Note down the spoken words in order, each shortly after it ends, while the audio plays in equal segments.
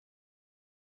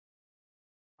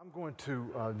I'm going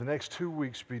to, the next 2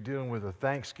 weeks, be dealing with a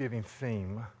Thanksgiving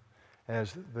theme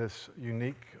as this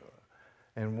unique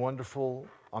and wonderful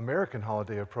American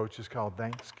holiday approaches called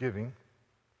Thanksgiving.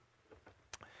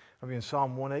 I'll be in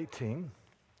Psalm 118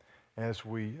 as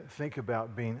we think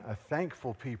about being a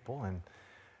thankful people and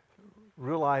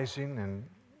realizing and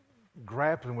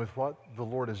grappling with what the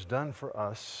Lord has done for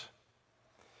us.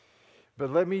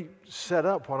 But let me set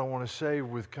up what I want to say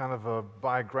with kind of a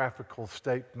biographical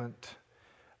statement,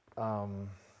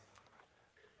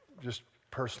 just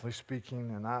personally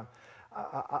speaking. And I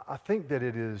think that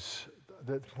it is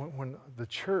that when the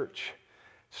church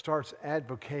starts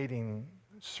advocating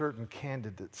certain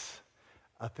candidates,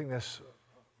 I think that's a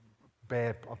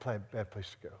bad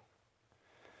place to go.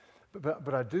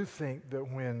 But I do think that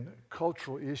when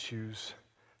cultural issues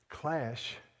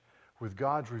clash with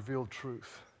God's revealed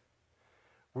truth,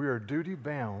 we are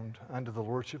duty-bound under the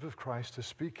lordship of Christ to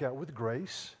speak out with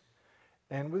grace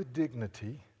and with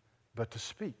dignity, but to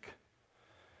speak.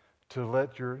 To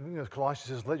let your,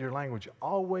 Colossians says, let your language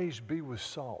always be with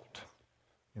salt.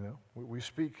 We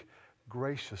speak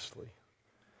graciously.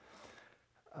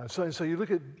 So you look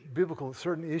at biblical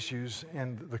certain issues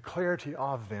and the clarity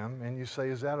of them, and you say,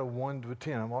 is that a 1 to a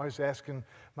 10? I'm always asking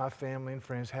my family and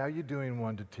friends, how are you doing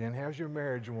 1 to 10? How's your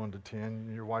marriage 1 to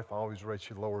 10? Your wife always rates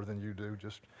you lower than you do.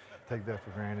 Just take that for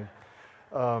granted.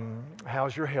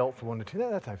 How's your health 1 to 10?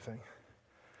 That type of thing.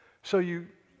 So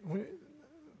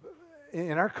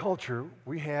in our culture,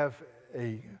 we have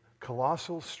a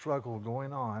colossal struggle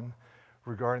going on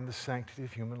regarding the sanctity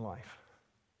of human life.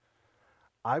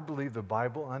 I believe the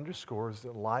Bible underscores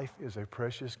that life is a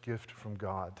precious gift from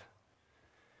God.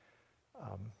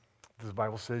 The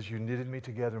Bible says, you knitted me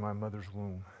together in my mother's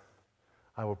womb.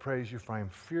 I will praise you, for I am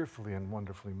fearfully and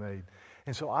wonderfully made.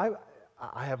 And so I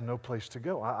have no place to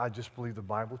go. I just believe the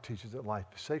Bible teaches that life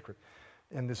is sacred.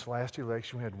 In this last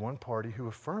election, we had one party who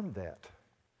affirmed that,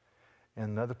 and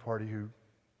another party who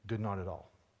did not at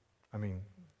all.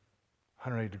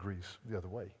 180 degrees the other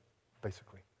way,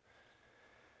 basically.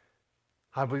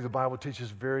 I believe the Bible teaches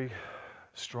very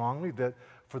strongly that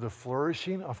for the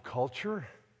flourishing of culture,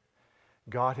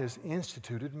 God has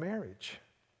instituted marriage.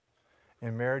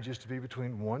 And marriage is to be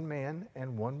between one man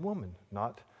and one woman,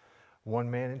 not one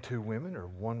man and 2 women, or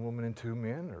one woman and 2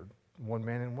 men, or one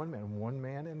man and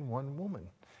one woman.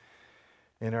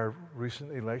 In our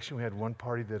recent election, we had one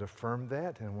party that affirmed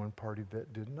that and one party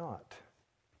that did not.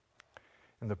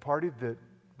 And the party that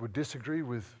would disagree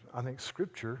with, I think,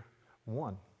 Scripture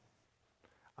won.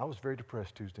 I was very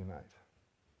depressed Tuesday night.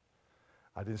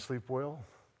 I didn't sleep well.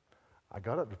 I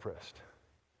got up depressed.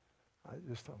 I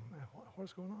just thought, man,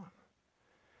 what's going on?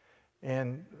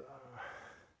 And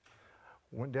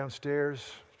went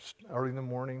downstairs early in the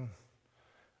morning,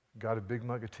 got a big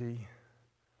mug of tea.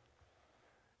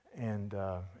 And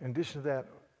in addition to that,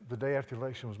 the day after the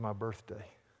election was my birthday.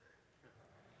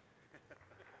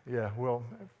 Yeah, well,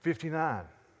 59.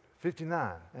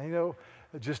 59. And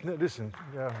just listen.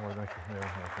 Yeah, well, thank you. Yeah,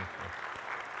 thank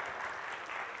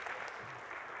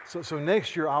you. So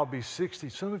next year I'll be 60.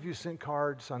 Some of you sent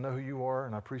cards. I know who you are,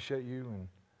 and I appreciate you. And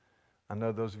I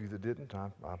know those of you that didn't.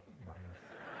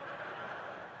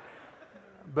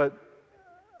 But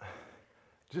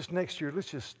just next year,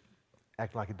 let's just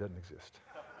act like it doesn't exist.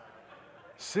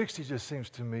 60 just seems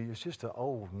to me, it's just an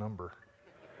old number.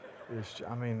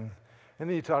 And then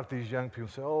you talk to these young people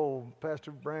and say, oh,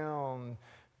 Pastor Brown,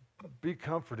 be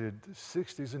comforted.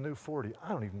 60 is a new 40. I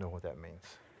don't even know what that means.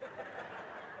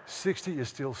 60 is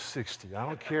still 60. I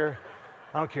don't care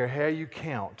how you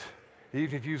count.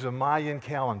 Even if you use a Mayan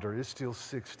calendar, it's still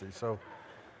 60.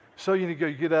 So you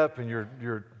get up and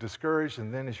you're discouraged,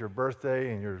 and then it's your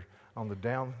birthday and you're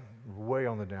way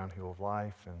on the downhill of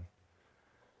life. And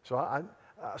so I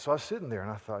was sitting there and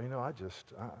I thought,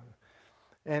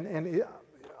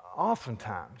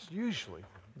 oftentimes, usually,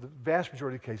 the vast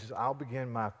majority of cases, I'll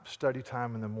begin my study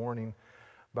time in the morning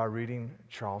by reading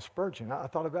Charles Spurgeon. I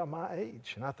thought about my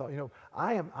age, and I thought,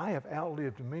 I have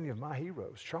outlived many of my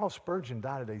heroes. Charles Spurgeon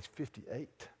died at age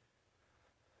 58.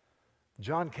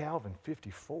 John Calvin,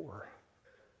 54.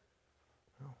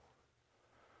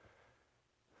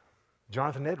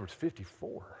 Jonathan Edwards,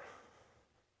 54.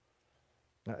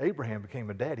 Now, Abraham became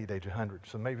a daddy at age 100,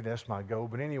 so maybe that's my goal.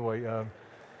 But anyway,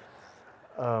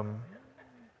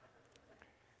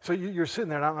 so you're sitting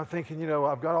there, and I'm thinking,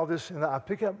 I've got all this, and I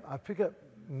pick up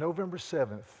November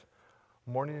 7th,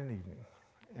 morning and evening,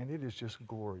 and it is just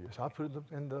glorious. I put it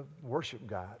in the worship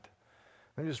guide.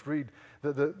 Let me just read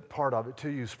the part of it to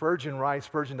you. Spurgeon died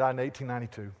in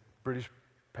 1892, British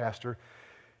pastor.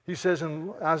 He says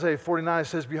in Isaiah 49, it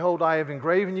says, behold, I have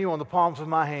engraven you on the palms of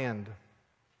my hand.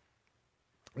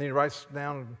 And he writes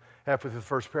down halfway through the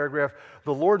first paragraph,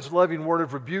 the Lord's loving word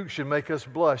of rebuke should make us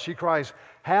blush. He cries,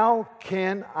 how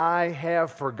can I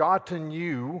have forgotten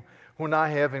you when I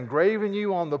have engraven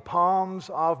you on the palms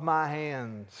of my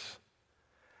hands?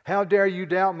 How dare you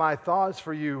doubt my thoughts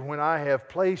for you when I have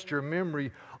placed your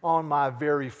memory on my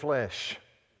very flesh?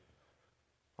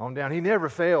 On down. He never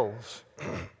fails.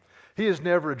 He is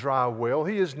never a dry well.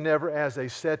 He is never as a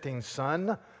setting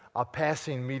sun, a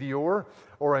passing meteor,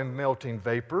 or a melting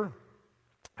vapor.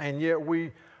 And yet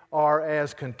we are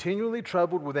as continually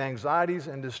troubled with anxieties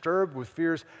and disturbed with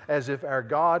fears as if our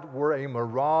God were a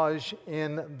mirage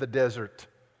in the desert.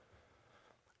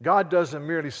 God doesn't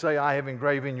merely say, I have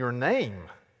engraven your name,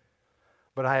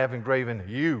 but I have engraven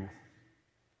you.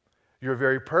 Your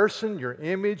very person, your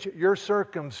image, your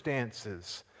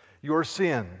circumstances, your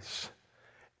sins,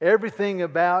 everything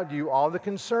about you, all that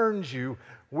concerns you.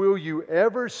 Will you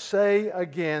ever say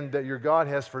again that your God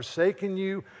has forsaken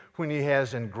you when He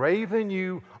has engraven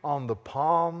you on the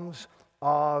palms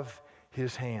of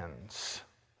His hands?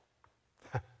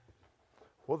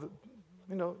 Well,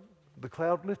 the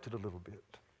cloud lifted a little bit.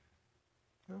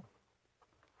 And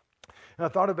I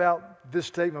thought about this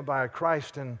statement by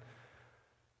Christ in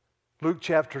Luke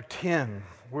chapter 10,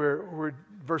 where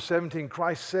verse 17,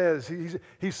 Christ says,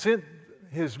 He sent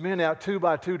His men out 2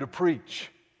 by 2 to preach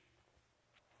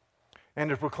and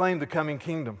to proclaim the coming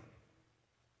kingdom.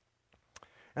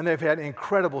 And they've had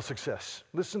incredible success.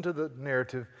 Listen to the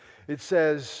narrative. It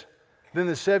says, then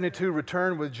the 72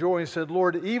 returned with joy and said,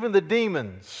 Lord, even the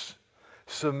demons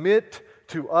submit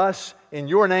to us in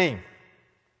your name.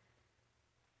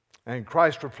 And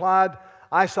Christ replied,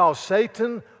 I saw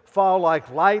Satan fall like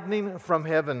lightning from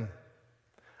heaven.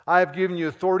 I have given you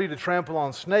authority to trample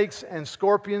on snakes and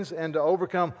scorpions and to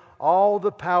overcome all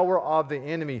the power of the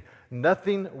enemy.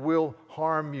 Nothing will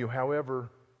harm you. However,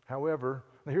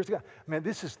 now here's the guy. Man,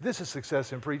 this is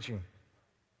success in preaching.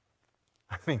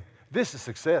 I mean, this is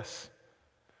success.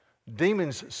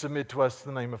 Demons submit to us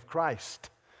in the name of Christ.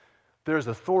 There's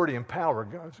authority and power.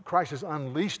 Christ has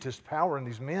unleashed His power in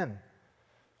these men.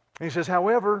 And He says,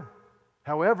 however,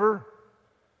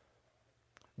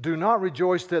 do not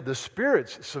rejoice that the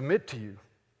spirits submit to you,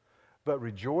 but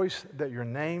rejoice that your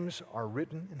names are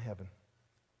written in heaven.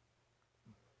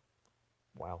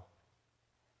 Wow.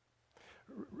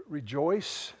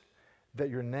 Rejoice that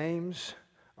your names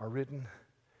are written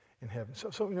in heaven. So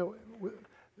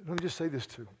let me just say this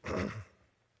too.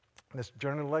 This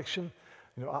general election,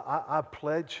 I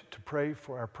pledge to pray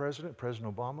for our president,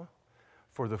 President Obama,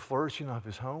 for the flourishing of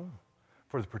his home,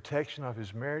 for the protection of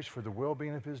his marriage, for the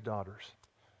well-being of his daughters.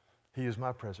 He is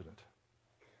my president.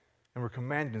 And we're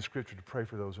commanded in Scripture to pray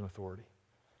for those in authority.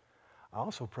 I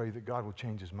also pray that God will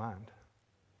change his mind.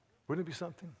 Wouldn't it be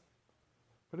something?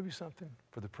 Wouldn't it be something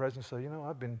for the president to say,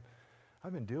 I've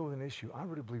been dealing with an issue. I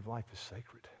really believe life is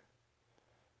sacred.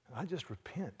 And I just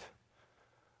repent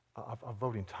of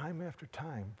voting time after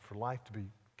time for life to be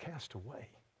cast away.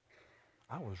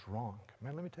 I was wrong.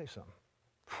 Man, let me tell you something.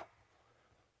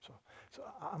 So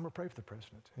I'm going to pray for the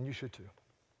president, and you should too.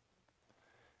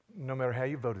 No matter how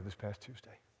you voted this past Tuesday.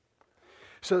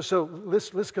 So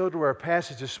let's go to our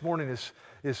passage this morning.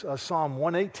 Is Psalm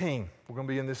 118. We're going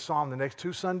to be in this psalm the next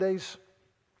 2 Sundays.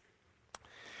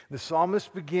 The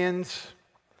psalmist begins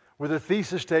with a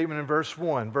thesis statement in verse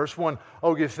 1. Verse 1,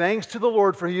 oh, give thanks to the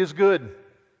Lord, for He is good.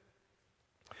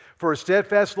 For His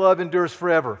steadfast love endures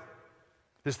forever.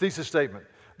 His thesis statement,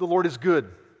 the Lord is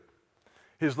good.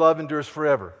 His love endures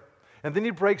forever. And then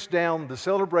he breaks down the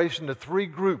celebration into 3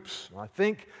 groups. I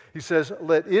think he says,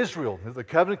 let Israel, the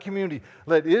covenant community,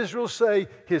 let Israel say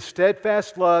His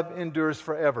steadfast love endures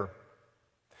forever.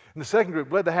 In the second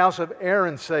group, let the house of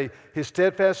Aaron say His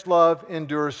steadfast love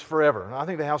endures forever. And I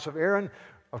think the house of Aaron,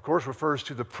 of course, refers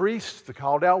to the priests, the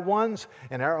called out ones.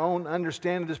 In our own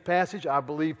understanding of this passage, I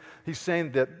believe he's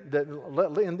saying that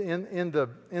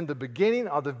in the beginning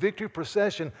of the victory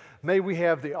procession, may we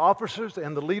have the officers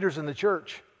and the leaders in the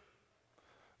church.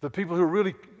 The people who are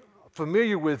really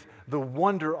familiar with the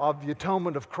wonder of the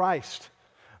atonement of Christ,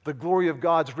 the glory of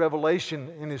God's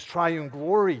revelation in His triune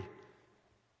glory.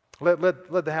 Let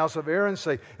the house of Aaron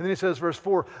say. And then he says, verse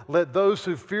 4, let those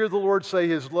who fear the Lord say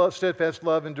His steadfast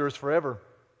love endures forever.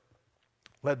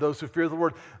 Let those who fear the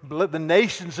Lord, let the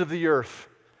nations of the earth,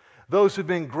 those who've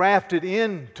been grafted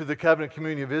into the covenant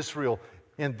community of Israel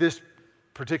in this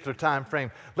particular time frame,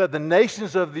 let the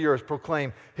nations of the earth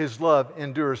proclaim His love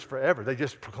endures forever. They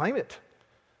just proclaim it.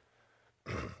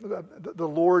 The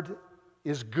Lord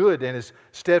is good, and His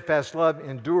steadfast love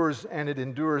endures, and it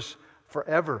endures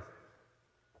forever.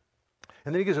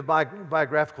 And then he gives a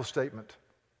biographical statement,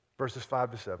 verses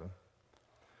 5 to 7.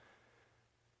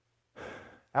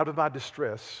 out of my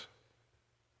distress.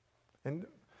 And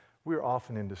we're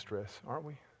often in distress, aren't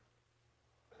we?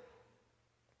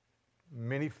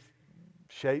 Many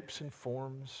shapes and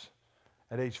forms.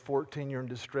 At age 14, you're in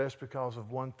distress because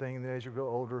of one thing, and then as you grow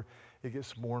older, it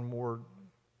gets more and more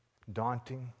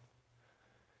daunting.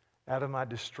 Out of my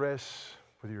distress,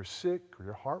 whether you're sick or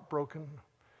you're heartbroken,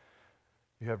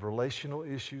 you have relational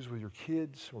issues with your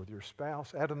kids or with your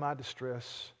spouse, out of my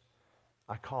distress,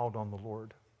 I called on the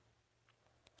Lord.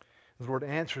 The Lord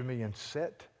answered me and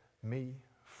set me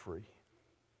free.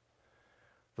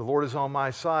 The Lord is on my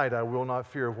side. I will not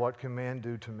fear. What can man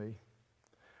do to me?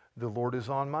 The Lord is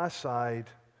on my side.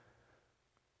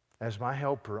 As my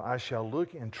helper, I shall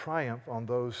look in triumph on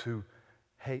those who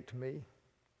hate me.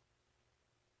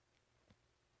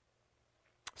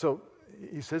 So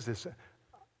he says this,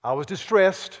 I was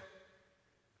distressed.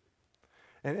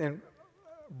 And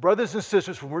brothers and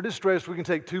sisters, when we're distressed, we can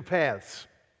take two paths.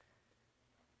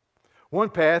 One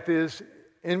path is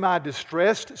in my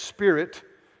distressed spirit,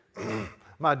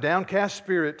 my downcast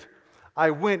spirit,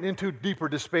 I went into deeper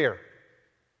despair.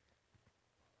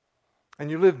 And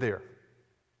you live there.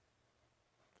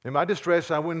 In my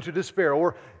distress, I went into despair.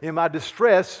 Or in my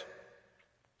distress,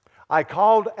 I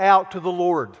called out to the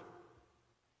Lord.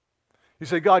 You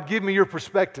say, God, give me your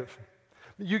perspective.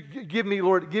 You give me,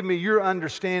 Lord, give me your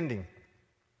understanding.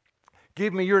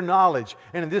 Give me your knowledge.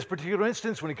 And in this particular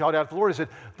instance, when he called out to the Lord, he said,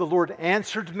 the Lord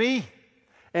answered me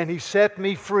and he set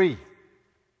me free.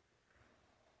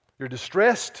 You're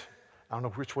distressed. I don't know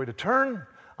which way to turn.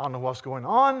 I don't know what's going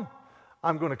on.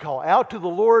 I'm going to call out to the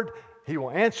Lord. He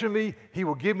will answer me. He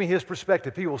will give me his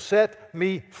perspective. He will set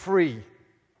me free.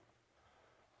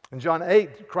 In John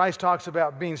 8, Christ talks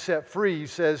about being set free. He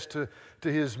says to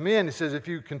his men, he says, if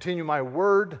you continue my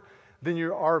word, then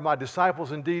you are my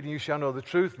disciples indeed, and you shall know the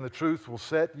truth, and the truth will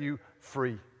set you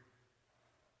free.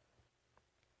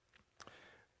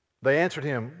 They answered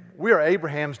him, we are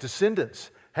Abraham's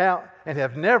descendants, and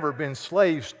have never been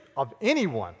slaves of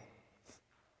anyone.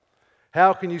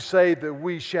 How can you say that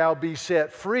we shall be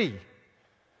set free?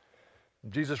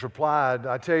 Jesus replied,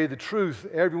 I tell you the truth,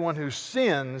 everyone who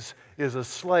sins is a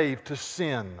slave to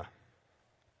sin.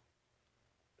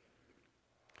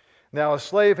 Now, a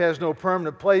slave has no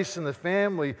permanent place in the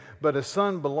family, but a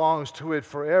son belongs to it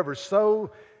forever.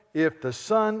 So, if the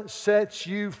Son sets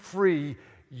you free,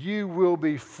 you will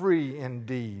be free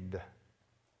indeed.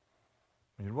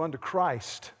 When you run to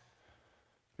Christ,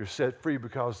 you're set free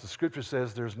because the Scripture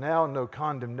says there's now no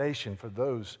condemnation for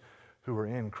those who are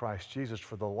in Christ Jesus.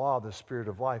 For the law of the Spirit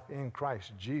of life in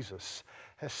Christ Jesus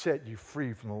has set you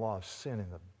free from the law of sin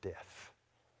and of death.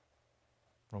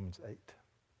 Romans 8.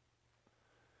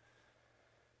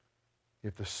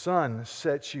 If the Son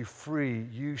sets you free,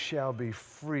 you shall be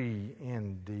free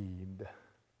indeed.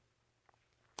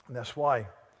 And that's why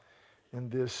in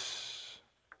this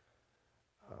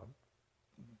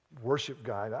worship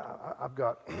guide, I've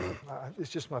got, it's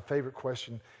just my favorite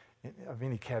question of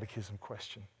any catechism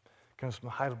question. It comes from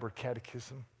the Heidelberg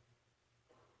Catechism.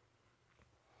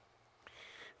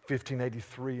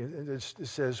 1583, it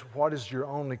says, what is your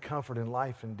only comfort in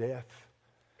life and death?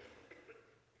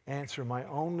 Answer, my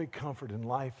only comfort in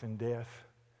life and death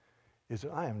is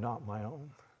that I am not my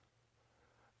own,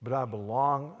 but I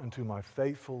belong unto my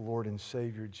faithful Lord and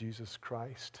Savior Jesus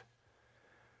Christ,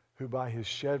 who by his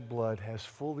shed blood has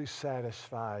fully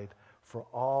satisfied for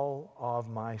all of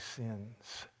my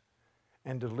sins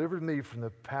and delivered me from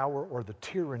the power or the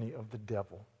tyranny of the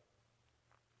devil,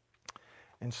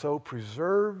 and so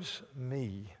preserves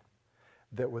me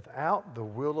that without the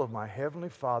will of my heavenly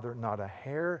Father, not a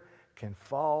hair can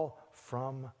fall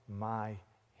from my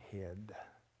head.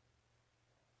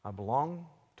 I belong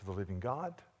to the living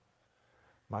God.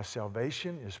 My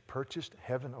salvation is purchased.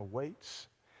 Heaven awaits.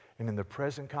 And in the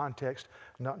present context,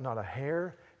 not a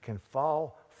hair can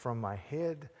fall from my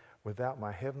head without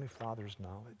my heavenly Father's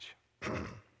knowledge.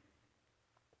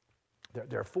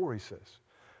 Therefore, he says,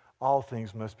 all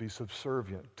things must be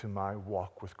subservient to my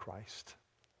walk with Christ,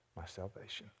 my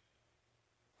salvation.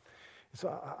 So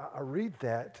I read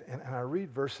that, and I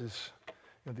read verses,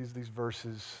 these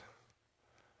verses.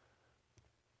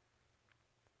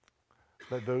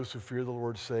 Let those who fear the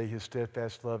Lord say, his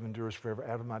steadfast love endures forever.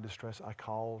 Out of my distress I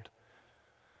called.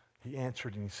 He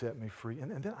answered and he set me free.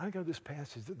 And then I go to this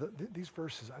passage, these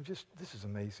verses, this is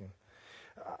amazing.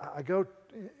 I go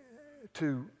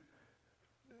to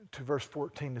verse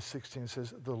 14 to 16. It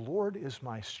says, the Lord is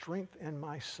my strength and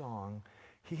my song.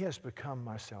 He has become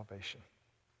my salvation.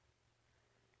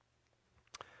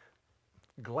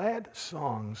 Glad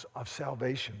songs of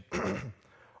salvation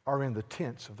are in the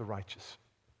tents of the righteous.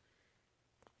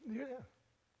 Yeah.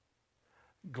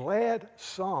 Glad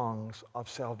songs of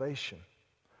salvation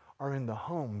are in the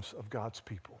homes of God's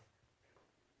people.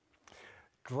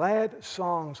 Glad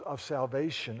songs of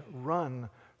salvation run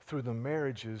through the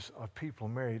marriages of people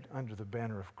married under the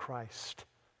banner of Christ.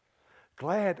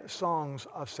 Glad songs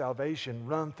of salvation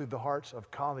run through the hearts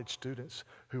of college students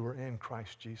who are in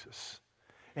Christ Jesus.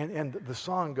 And the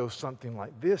song goes something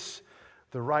like this: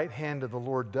 the right hand of the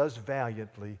Lord does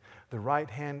valiantly, the right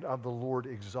hand of the Lord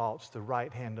exalts, the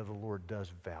right hand of the Lord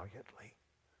does valiantly.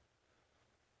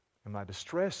 In my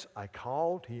distress I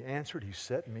called, he answered, he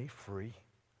set me free.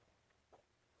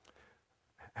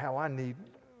 How I need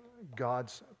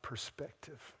God's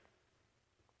perspective.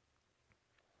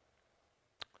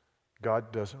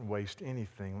 God doesn't waste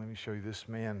anything. Let me show you this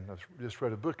man. I just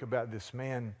read a book about this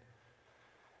man.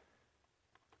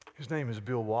 His name is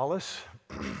Bill Wallace.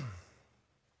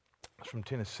 He's from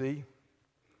Tennessee.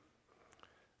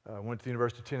 Went to the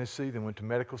University of Tennessee, then went to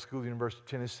medical school at the University of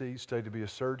Tennessee, studied to be a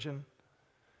surgeon.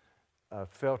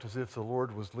 Felt as if the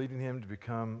Lord was leading him to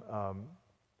become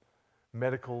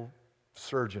medical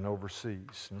surgeon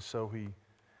overseas. And so he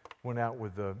went out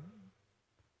with the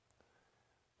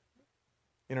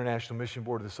International Mission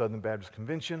Board of the Southern Baptist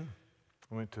Convention,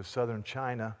 went to southern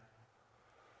China.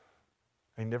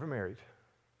 He never married.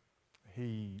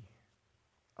 He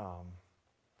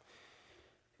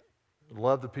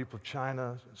loved the people of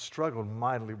China, struggled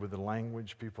mightily with the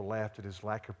language. People laughed at his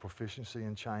lack of proficiency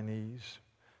in Chinese.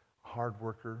 Hard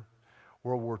worker.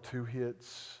 World War II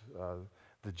hits.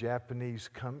 The Japanese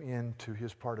come into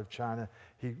his part of China.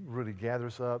 He really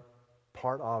gathers up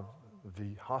part of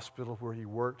the hospital where he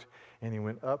worked, and he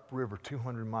went upriver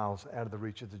 200 miles out of the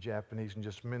reach of the Japanese and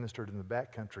just ministered in the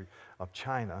backcountry of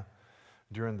China.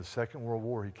 During the Second World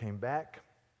War, he came back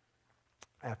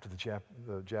after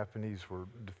the Japanese were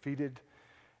defeated,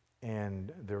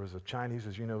 and there was a Chinese,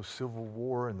 as you know, civil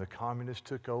war, and the communists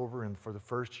took over, and for the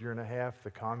first year and a half,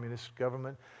 the communist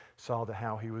government saw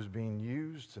how he was being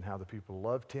used and how the people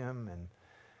loved him,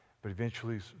 but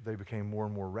eventually they became more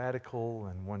and more radical,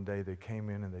 and one day they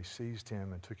came in and they seized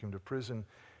him and took him to prison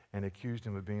and accused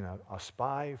him of being a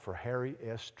spy for Harry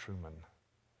S. Truman,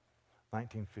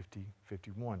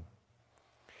 1950-51.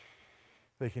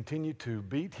 They continued to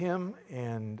beat him,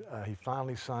 and he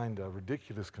finally signed a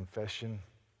ridiculous confession.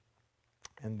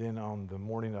 And then on the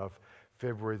morning of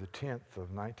February the 10th of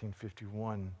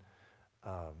 1951,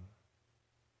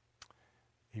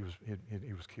 he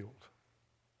was killed.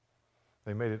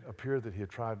 They made it appear that he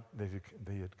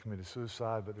had committed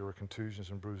suicide, but there were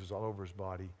contusions and bruises all over his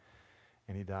body,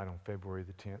 and he died on February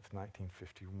the 10th,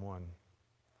 1951.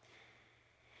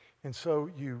 And so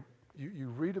you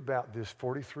read about this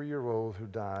 43-year-old who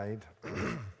died,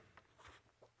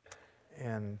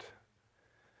 and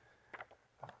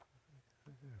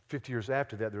 50 years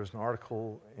after that, there was an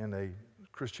article in a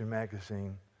Christian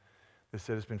magazine that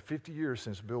said it's been 50 years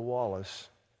since Bill Wallace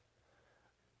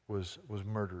was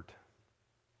murdered.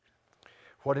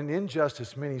 What an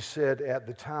injustice, many said at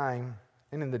the time,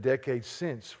 and in the decades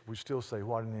since, we still say,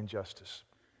 what an injustice.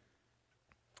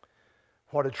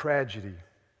 What a tragedy.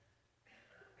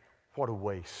 What a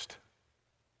waste.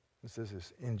 It says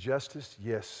this: injustice,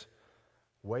 yes.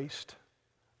 Waste,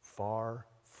 far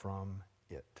from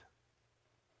it.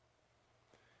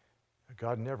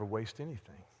 God never wastes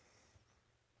anything.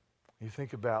 You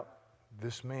think about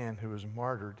this man who was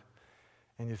martyred,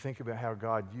 and you think about how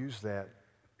God used that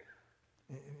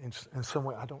in some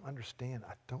way. I don't understand.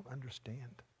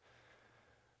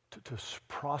 To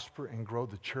prosper and grow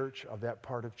the church of that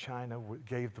part of China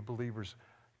gave the believers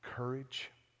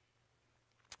courage.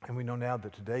 And we know now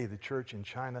that today the church in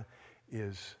China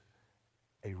is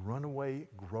a runaway,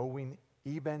 growing,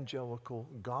 evangelical,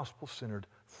 gospel-centered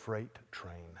freight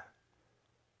train.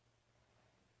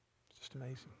 It's just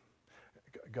amazing.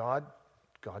 God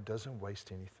doesn't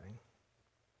waste anything.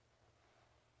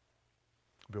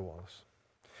 Bill Wallace.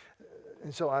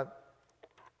 And so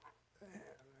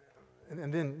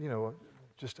and then, you know,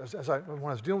 just when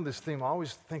I was dealing with this theme, I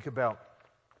always think about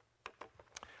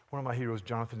one of my heroes,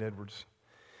 Jonathan Edwards.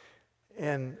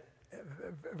 And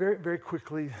very, very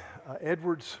quickly,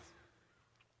 Edwards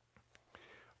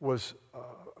was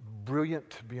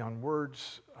brilliant beyond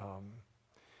words,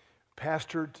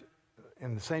 pastored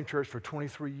in the same church for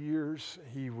 23 years.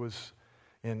 He was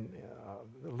the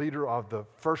leader of the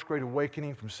First Great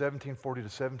Awakening from 1740 to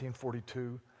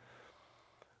 1742.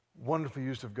 Wonderfully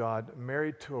used of God,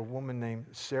 married to a woman named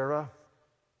Sarah.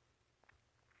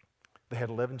 They had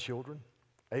 11 children,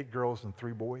 8 girls and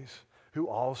 3 boys, who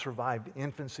all survived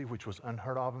infancy, which was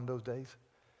unheard of in those days.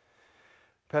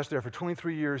 Pastor there for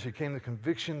 23 years. He came to the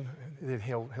conviction that he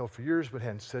held for years but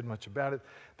hadn't said much about it,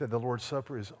 that the Lord's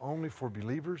Supper is only for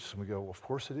believers. And we go, well, of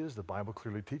course it is. The Bible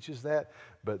clearly teaches that.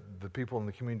 But the people in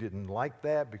the community didn't like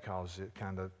that because it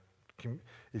kind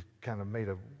of made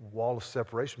a wall of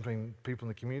separation between people in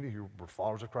the community who were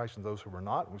followers of Christ and those who were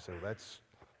not. And we said, well,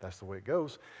 that's the way it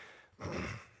goes.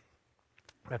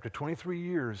 After 23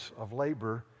 years of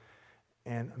labor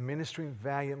and ministering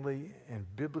valiantly and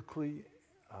bigly,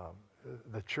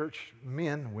 the church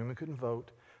men, women couldn't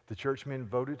vote, the church men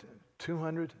voted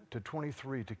 200 to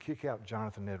 23 to kick out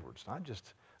Jonathan Edwards.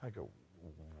 I go,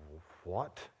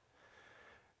 what?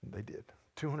 They did,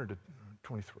 200 to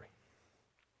 23.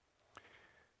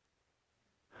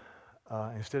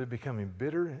 Instead of becoming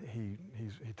bitter, he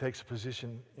takes a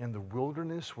position in the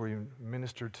wilderness where he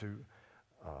ministered to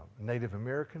Native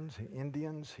Americans,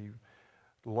 Indians. He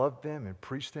loved them and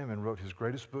preached them and wrote his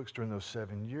greatest books during those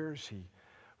 7 years. He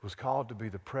was called to be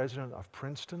the president of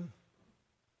Princeton.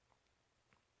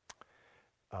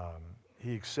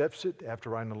 He accepts it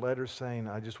after writing a letter saying,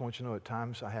 I just want you to know at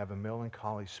times I have a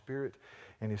melancholy spirit.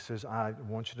 And he says, I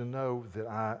want you to know that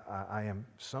I am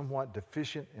somewhat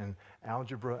deficient in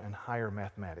algebra and higher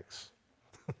mathematics.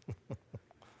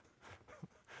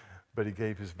 But he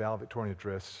gave his valedictorian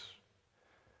address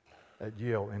at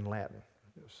Yale in Latin.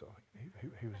 So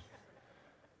he was,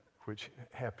 which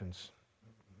happens,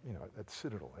 at the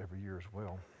Citadel every year as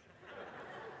well.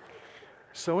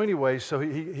 So anyway,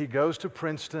 he goes to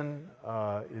Princeton.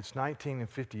 It's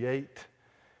 1958.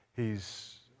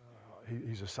 He's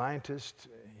a scientist.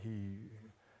 He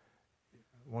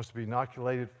wants to be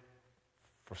inoculated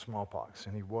for smallpox,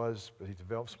 and he was, but he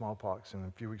developed smallpox, and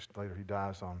a few weeks later he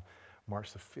dies on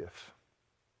March the 5th.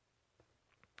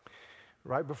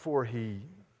 Right before he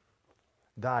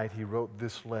died, he wrote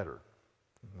this letter,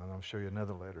 and I'll show you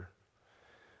another letter.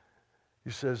 He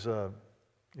says,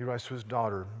 he writes to his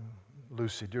daughter,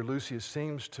 Lucy, Dear Lucy, it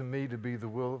seems to me to be the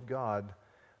will of God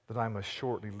that I must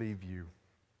shortly leave you.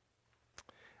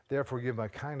 Therefore, give my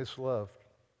kindest love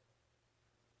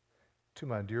to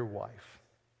my dear wife,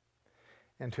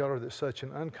 and tell her that such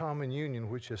an uncommon union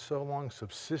which has so long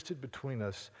subsisted between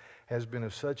us has been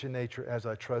of such a nature as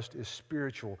I trust is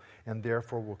spiritual and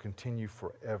therefore will continue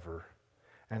forever.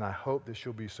 And I hope that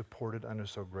she'll be supported under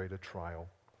so great a trial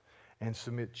and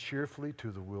submit cheerfully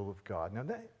to the will of God. Now,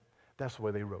 that's the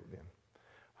way they wrote them.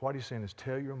 What he's saying is,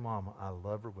 tell your mama I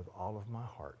love her with all of my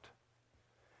heart.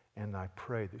 And I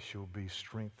pray that she'll be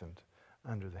strengthened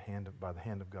by the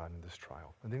hand of God in this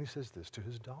trial. And then he says this to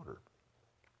his daughter.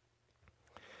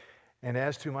 And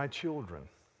as to my children,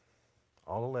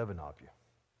 all 11 of you,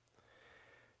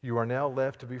 you are now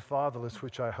left to be fatherless,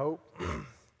 which I hope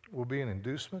will be an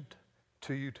inducement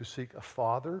to you to seek a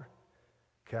father,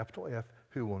 capital F,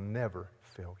 who will never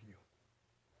fail you.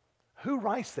 Who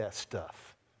writes that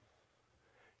stuff?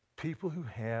 People who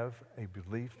have a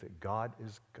belief that God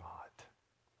is God.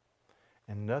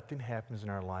 And nothing happens in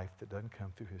our life that doesn't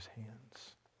come through his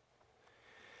hands.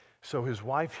 So his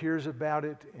wife hears about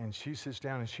it, and she sits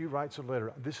down and she writes a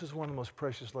letter. This is one of the most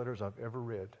precious letters I've ever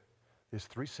read. It's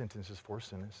 3 sentences, 4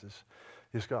 sentences.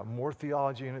 It's got more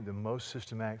theology in it than most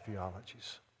systematic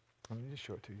theologies. Let me just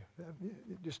show it to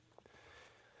you.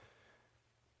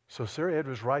 So Sarah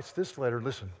Edwards writes this letter,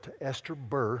 listen, to Esther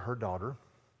Burr, her daughter,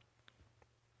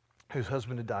 whose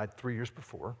husband had died 3 years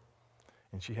before.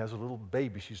 And she has a little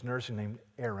baby she's nursing named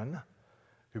Aaron,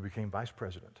 who became vice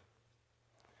president.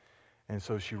 And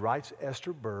so she writes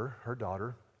Esther Burr, her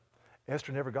daughter.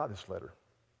 Esther never got this letter,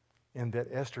 in that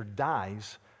Esther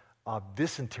dies of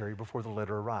dysentery before the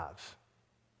letter arrives.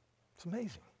 It's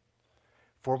amazing.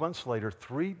 4 months later,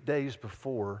 3 days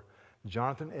before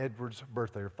Jonathan Edwards'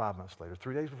 birthday, or 5 months later,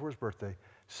 3 days before his birthday,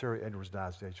 Sarah Edwards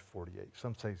dies at the age of 48.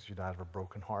 Some say she died of a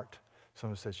broken heart.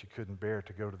 Some said she couldn't bear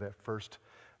to go to that first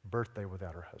birthday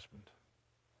without her husband.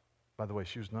 By the way,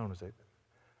 she was known as a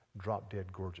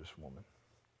drop-dead gorgeous woman,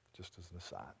 just as an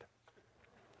aside.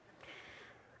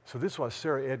 So this is what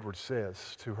Sarah Edwards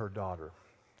says to her daughter.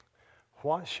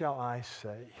 What shall I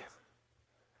say?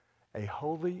 A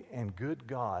holy and good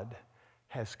God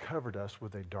has covered us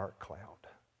with a dark cloud.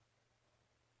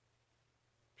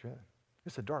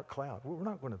 It's a dark cloud.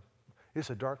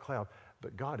 It's a dark cloud,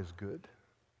 but God is good.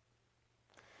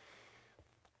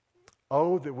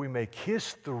 Oh, that we may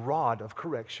kiss the rod of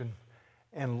correction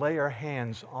and lay our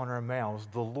hands on our mouths.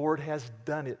 The Lord has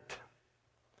done it.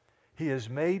 He has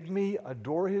made me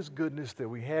adore his goodness that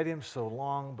we had him so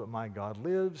long, but my God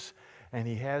lives, and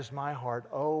he has my heart.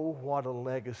 Oh, what a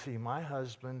legacy my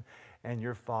husband and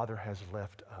your father has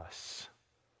left us.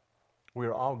 We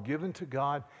are all given to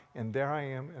God, and there I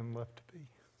am left to be.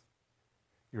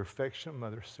 Your affectionate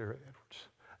mother, Sarah Edwards.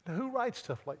 Now, who writes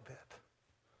stuff like that?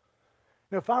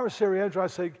 Now, if I were Sarah Edger,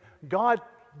 I'd say, God,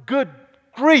 good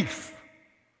grief.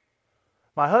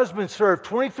 My husband served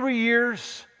 23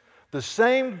 years, the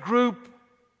same group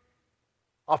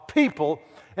of people,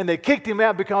 and they kicked him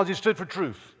out because he stood for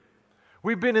truth.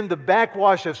 We've been in the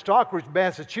backwash of Stockbridge,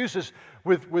 Massachusetts,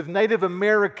 with Native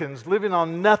Americans living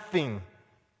on nothing.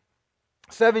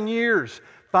 7 years.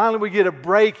 Finally, we get a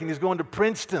break, and he's going to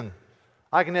Princeton.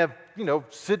 I can have,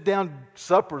 sit-down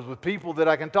suppers with people that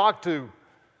I can talk to.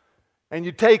 And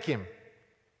you take him.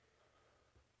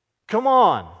 Come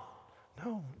on.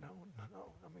 No. I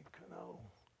mean,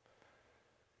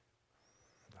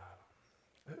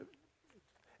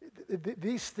 no.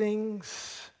 These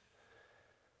things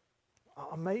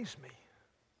amaze me.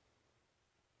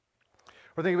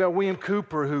 Or think about William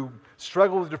Cooper, who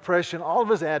struggled with depression all of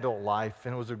his adult life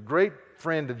and was a great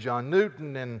friend of John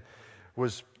Newton and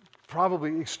was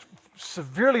probably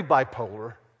severely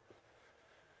bipolar.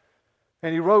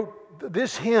 And he wrote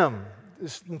this hymn.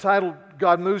 It's entitled,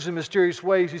 God Moves in Mysterious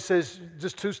Ways. He says,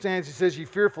 just 2 stanzas, he says, Ye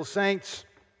fearful saints,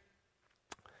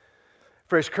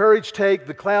 fresh courage take,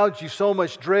 the clouds you so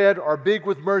much dread are big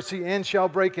with mercy and shall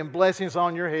break in blessings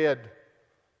on your head.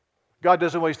 God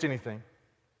doesn't waste anything.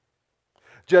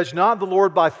 Judge not the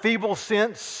Lord by feeble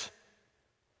sense,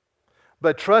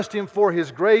 but trust Him for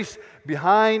His grace.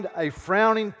 Behind a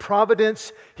frowning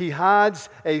providence, He hides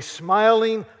a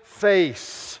smiling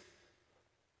face.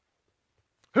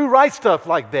 Who writes stuff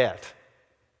like that?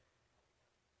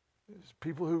 It's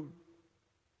people who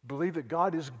believe that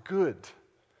God is good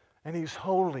and He's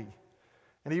holy.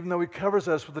 And even though He covers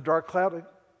us with a dark cloud,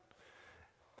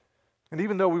 and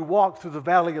even though we walk through the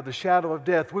valley of the shadow of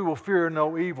death, we will fear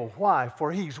no evil. Why?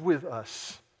 For He's with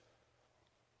us.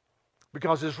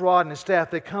 Because His rod and His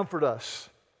staff, they comfort us.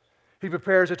 He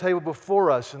prepares a table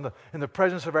before us in the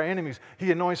presence of our enemies.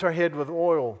 He anoints our head with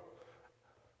oil.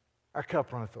 Our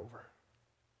cup runneth over.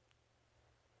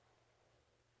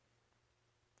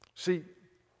 See,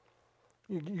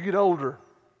 you get older.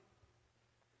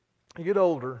 You get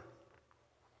older.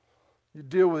 You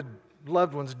deal with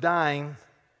loved ones dying.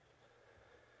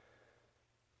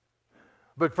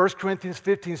 But 1 Corinthians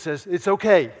 15 says, it's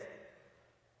okay.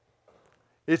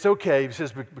 It's okay. He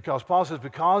says, because Paul says,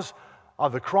 because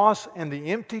of the cross and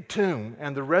the empty tomb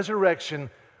and the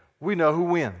resurrection, we know who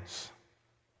wins.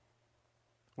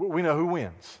 We know who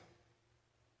wins.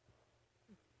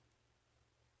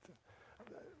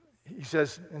 He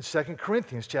says in 2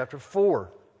 Corinthians chapter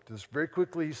 4, just very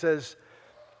quickly, he says,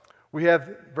 we have,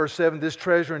 verse 7, this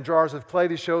treasure in jars of clay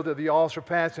to show that the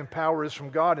all-surpassing power is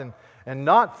from God and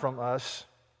not from us.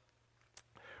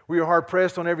 We are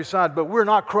hard-pressed on every side, but we're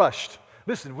not crushed.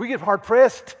 Listen, we get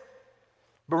hard-pressed,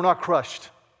 but we're not crushed.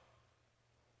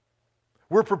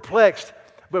 We're perplexed,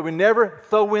 but we never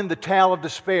throw in the towel of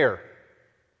despair.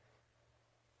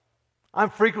 I'm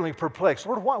frequently perplexed.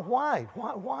 Lord, why?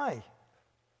 Why?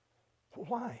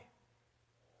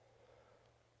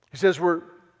 He says we're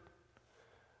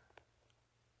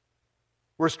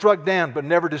struck down but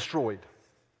never destroyed.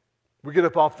 We get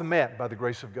up off the mat by the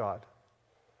grace of God.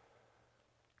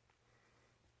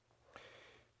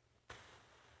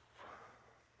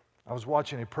 I was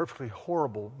watching a perfectly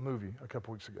horrible movie a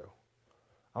couple weeks ago.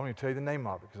 I won't even tell you the name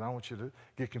of it because I don't want you to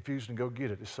get confused and go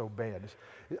get it. It's so bad.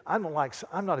 I'm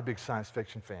not a big science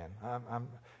fiction fan.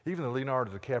 Even the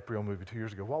Leonardo DiCaprio movie 2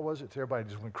 years ago, what was it? Everybody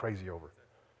just went crazy over.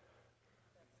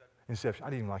 Inception. I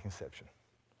didn't even like Inception.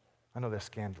 I know that's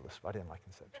scandalous, but I didn't like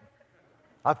Inception.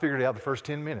 I figured it out the first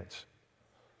 10 minutes.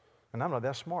 And I'm not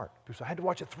that smart. People say, I had to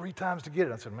watch it 3 times to get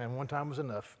it. I said, man, 1 time was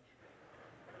enough.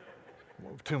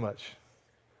 Too much.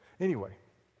 Anyway,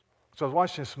 so I was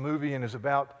watching this movie, and it's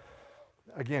about,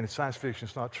 again, it's science fiction.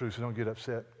 It's not true, so don't get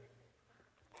upset.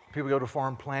 People go to a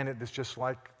foreign planet that's just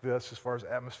like this as far as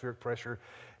atmospheric pressure,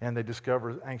 and they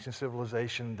discover ancient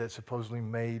civilization that supposedly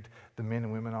made the men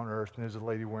and women on Earth. And there's a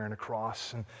lady wearing a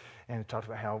cross, and it talks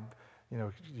about how,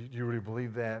 you really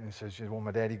believe that? And he says, well,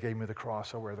 my daddy gave me the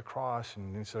cross. I wear the cross.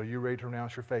 And so you ready to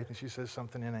renounce your faith? And she says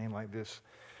something inane like this.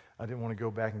 I didn't want to go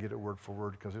back and get it word for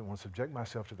word because I didn't want to subject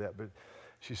myself to that. But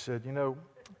she said,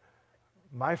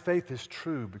 my faith is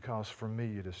true because for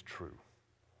me it is true.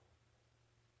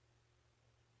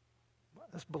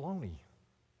 That's baloney.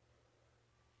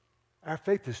 Our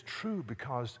faith is true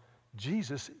because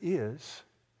Jesus is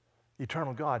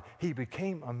eternal God. He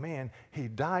became a man. He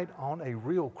died on a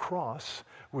real cross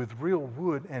with real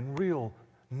wood and real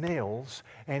nails,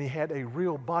 and he had a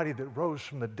real body that rose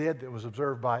from the dead that was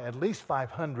observed by at least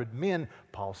 500 men,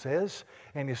 Paul says,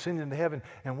 and he ascended into heaven,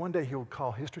 and one day he'll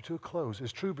call history to a close.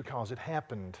 It's true because it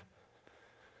happened.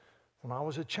 When I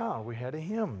was a child, we had a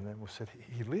hymn that said,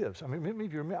 He lives. I mean, many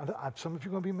of you some of you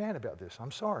are going to be mad about this.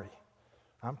 I'm sorry.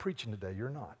 I'm preaching today. You're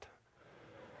not.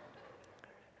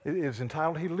 It is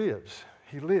entitled, He Lives.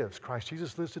 He lives. Christ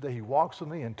Jesus lives today. He walks with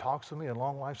me and talks with me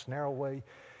along life's narrow way.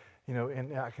 You know,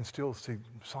 and I can still see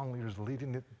song leaders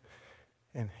leading it.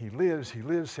 And He lives,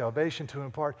 salvation to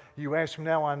impart. You ask me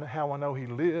now how I know He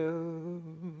lives.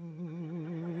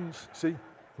 See,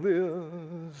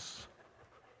 lives.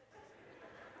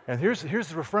 And here's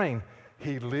the refrain.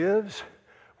 He lives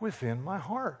within my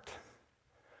heart.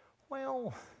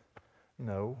 Well,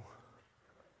 no.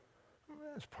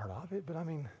 That's part of it, but I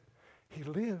mean, He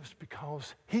lives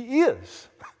because He is.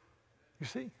 You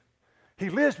see? He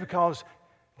lives because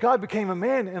God became a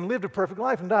man and lived a perfect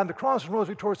life and died on the cross and rose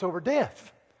victorious over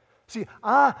death. See,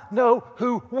 I know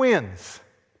who wins.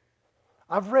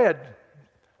 I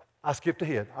skipped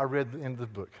ahead. I read the end of the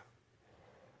book.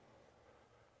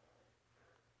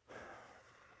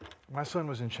 My son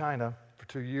was in China for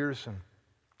 2 years and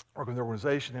worked with an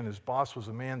organization, and his boss was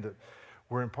a man that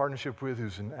we're in partnership with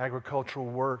who's in agricultural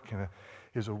work and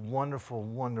is a wonderful,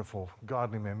 wonderful,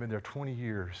 godly man. Been there 20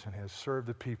 years and has served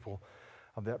the people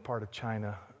of that part of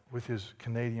China with his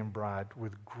Canadian bride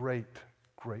with great,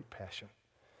 great passion.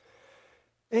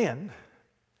 And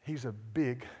he's a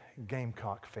big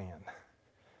Gamecock fan.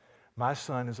 My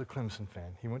son is a Clemson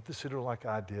fan. He went to Citadel like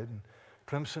I did, and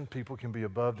Clemson people can be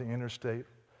above the interstate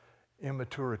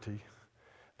immaturity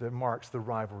that marks the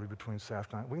rivalry between South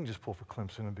Carolina. We can just pull for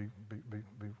Clemson and be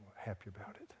happy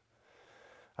about it.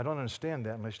 I don't understand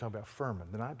that unless you talk about Furman.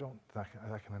 Then I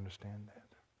can understand that.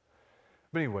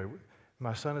 But anyway,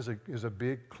 my son is a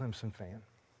big Clemson fan.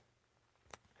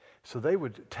 So they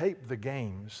would tape the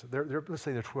games. Let's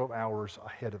say they're 12 hours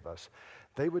ahead of us.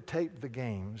 They would tape the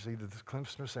games, either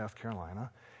Clemson or South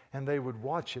Carolina, and they would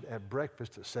watch it at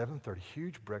breakfast at 7:30.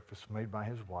 Huge breakfast made by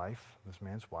his wife, this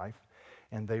man's wife,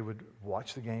 and they would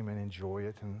watch the game and enjoy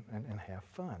it and have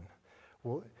fun.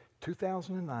 Well,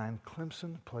 2009,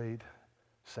 Clemson played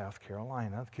South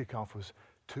Carolina. The kickoff was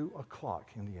 2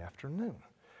 o'clock in the afternoon,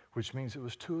 which means it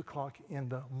was 2 o'clock in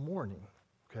the morning,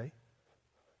 okay,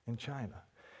 in China.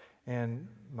 And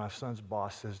my son's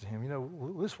boss says to him, you know,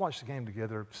 let's watch the game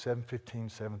together, 7:15,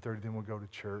 7:30, then we'll go to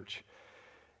church.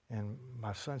 And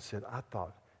my son said, I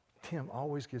thought, Tim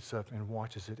always gets up and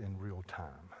watches it in real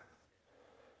time.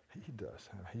 He does.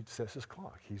 He sets his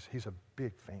clock. He's a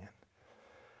big fan.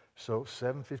 So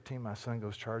 7:15, my son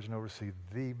goes charging over to see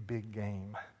the big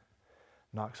game.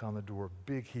 Knocks on the door,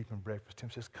 big heaping breakfast.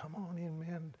 Tim says, come on in,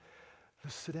 man.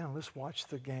 Let's sit down. Let's watch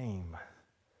the game.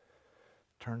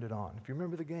 Turned it on. If you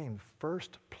remember the game,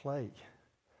 first play,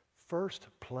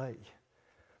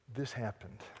 this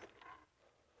happened.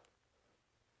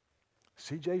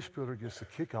 C.J. Spiller gets the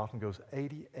kickoff and goes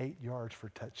 88 yards for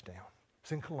a touchdown.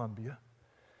 It's in Columbia.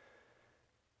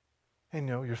 And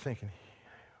you know, you're thinking,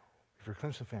 if you're a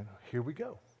Clemson fan, here we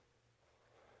go.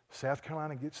 South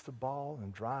Carolina gets the ball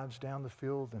and drives down the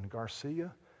field, and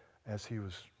Garcia, as he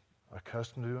was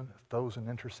accustomed to doing, throws an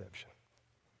interception.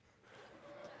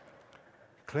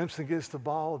 Clemson gets the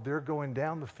ball. They're going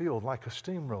down the field like a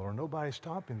steamroller. Nobody's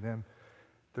stopping them.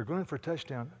 They're going for a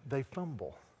touchdown. They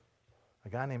fumble. A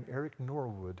guy named Eric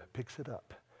Norwood picks it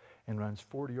up and runs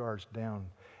 40 yards down.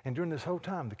 And during this whole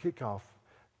time, the kickoff,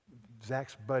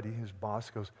 Zach's buddy, his boss,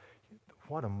 goes,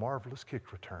 what a marvelous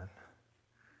kick return.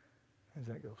 And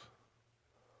Zach goes,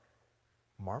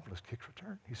 marvelous kick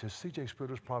return? He says, C.J.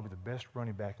 Spiller's probably the best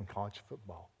running back in college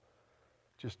football.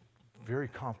 Just very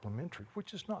complimentary,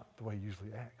 which is not the way he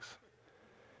usually acts.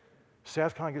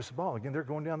 South Carolina gets the ball. Again, they're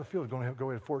going down the field, going to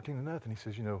go at 14-0. He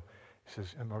says,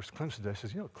 or Clemson does,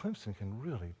 says, Clemson can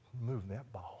really move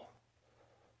that ball.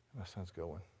 My son's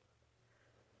going,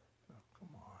 oh, come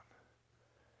on.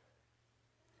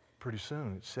 Pretty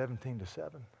soon, it's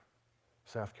 17-7,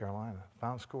 South Carolina.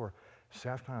 Final score,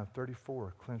 South Carolina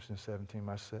 34, Clemson 17.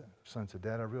 My son said,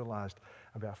 Dad, I realized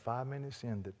about 5 minutes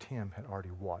in that Tim had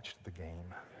already watched the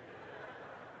game.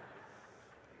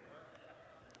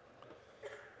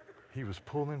 He was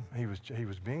pulling, he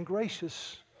was being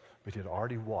gracious, but he had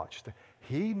already watched.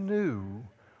 He knew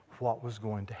what was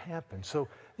going to happen. So,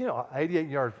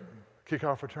 88-yard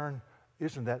kickoff return,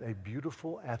 isn't that a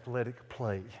beautiful athletic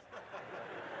play?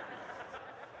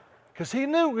 Because he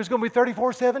knew it was going to be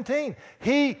 34-17.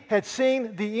 He had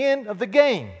seen the end of the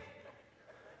game.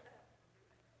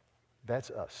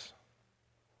 That's us.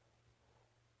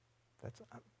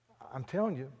 I'm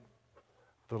telling you,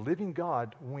 the living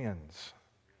God wins.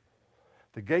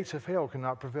 The gates of hell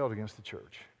cannot prevail against the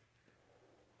church.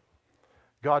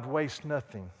 God wastes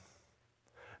nothing.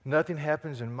 Nothing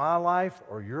happens in my life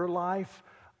or your life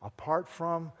apart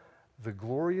from the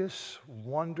glorious,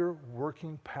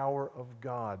 wonder-working power of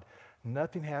God.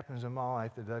 Nothing happens in my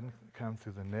life that doesn't come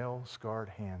through the nail-scarred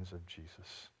hands of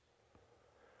Jesus.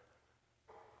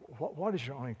 What is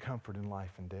your only comfort in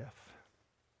life and death?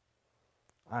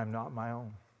 I am not my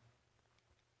own,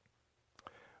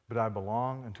 but I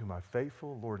belong unto my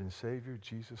faithful Lord and Savior,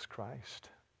 Jesus Christ,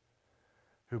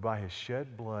 who by his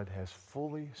shed blood has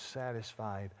fully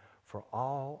satisfied for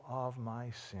all of my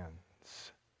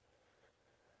sins.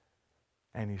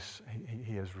 And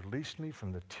he has released me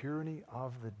from the tyranny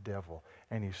of the devil,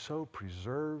 and he so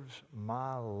preserves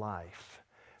my life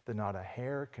that not a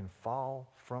hair can fall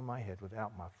from my head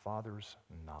without my Father's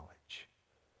knowledge.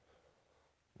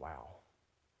 Wow.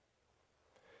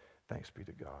 Thanks be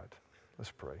to God.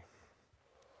 Let's pray.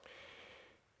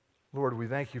 Lord, we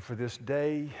thank you for this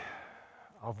day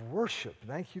of worship.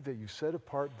 Thank you that you set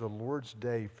apart the Lord's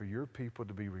day for your people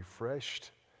to be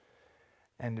refreshed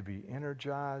and to be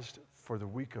energized for the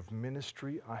week of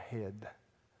ministry ahead.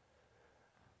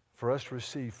 For us to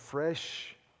receive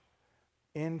fresh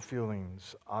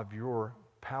infillings of your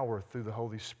power through the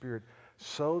Holy Spirit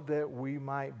so that we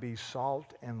might be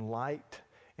salt and light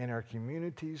in our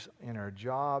communities, in our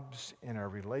jobs, in our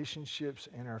relationships,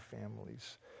 in our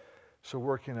families. So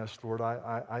work in us, Lord.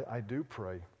 I do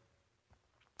pray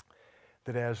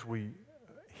that as we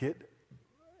hit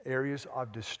areas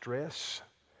of distress,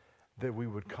 that we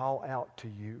would call out to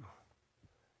you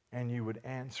and you would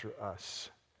answer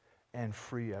us and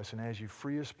free us. And as you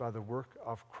free us by the work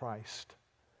of Christ,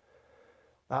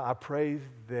 I pray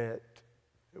that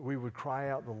we would cry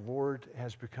out, the Lord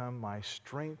has become my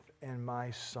strength and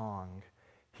my song.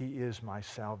 He is my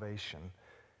salvation.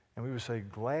 And we would say,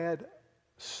 glad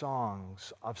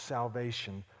songs of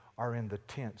salvation are in the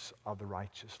tents of the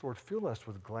righteous. Lord, fill us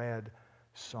with glad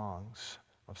songs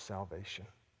of salvation.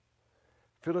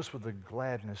 Fill us with the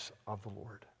gladness of the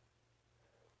Lord.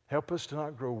 Help us to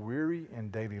not grow weary in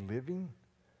daily living.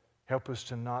 Help us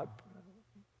to not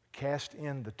cast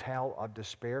in the towel of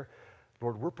despair.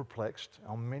 Lord, we're perplexed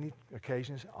on many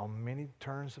occasions, on many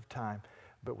turns of time,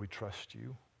 but we trust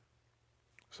you.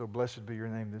 So blessed be your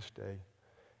name this day.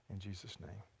 In Jesus'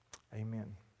 name, amen.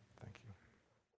 Thank you.